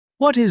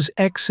What is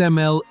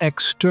XML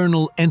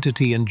external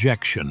entity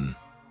injection?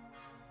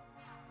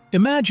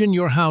 Imagine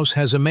your house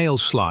has a mail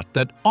slot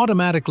that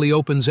automatically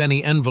opens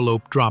any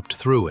envelope dropped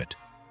through it,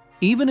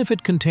 even if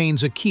it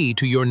contains a key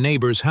to your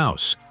neighbor's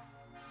house.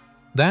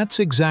 That's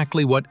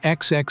exactly what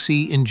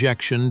XXE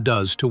injection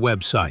does to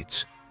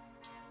websites.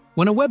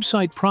 When a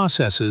website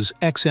processes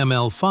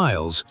XML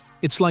files,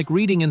 it's like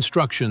reading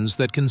instructions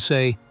that can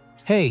say,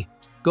 "Hey,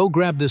 go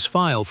grab this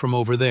file from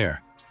over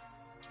there."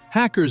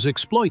 Hackers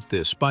exploit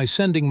this by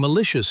sending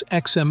malicious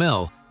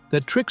XML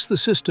that tricks the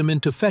system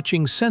into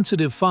fetching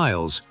sensitive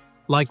files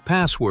like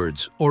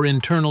passwords or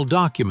internal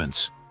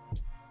documents.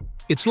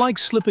 It's like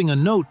slipping a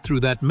note through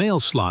that mail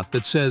slot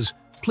that says,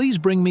 "Please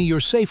bring me your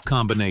safe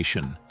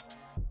combination."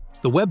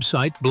 The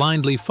website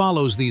blindly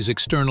follows these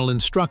external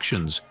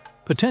instructions,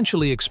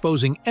 potentially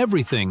exposing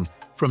everything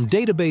from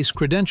database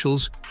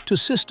credentials to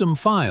system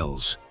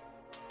files.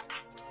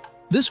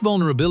 This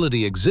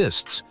vulnerability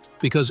exists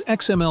because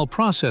XML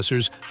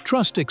processors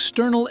trust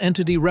external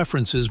entity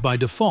references by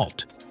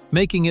default,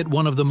 making it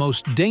one of the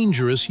most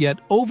dangerous yet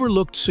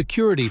overlooked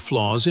security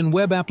flaws in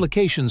web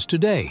applications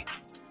today.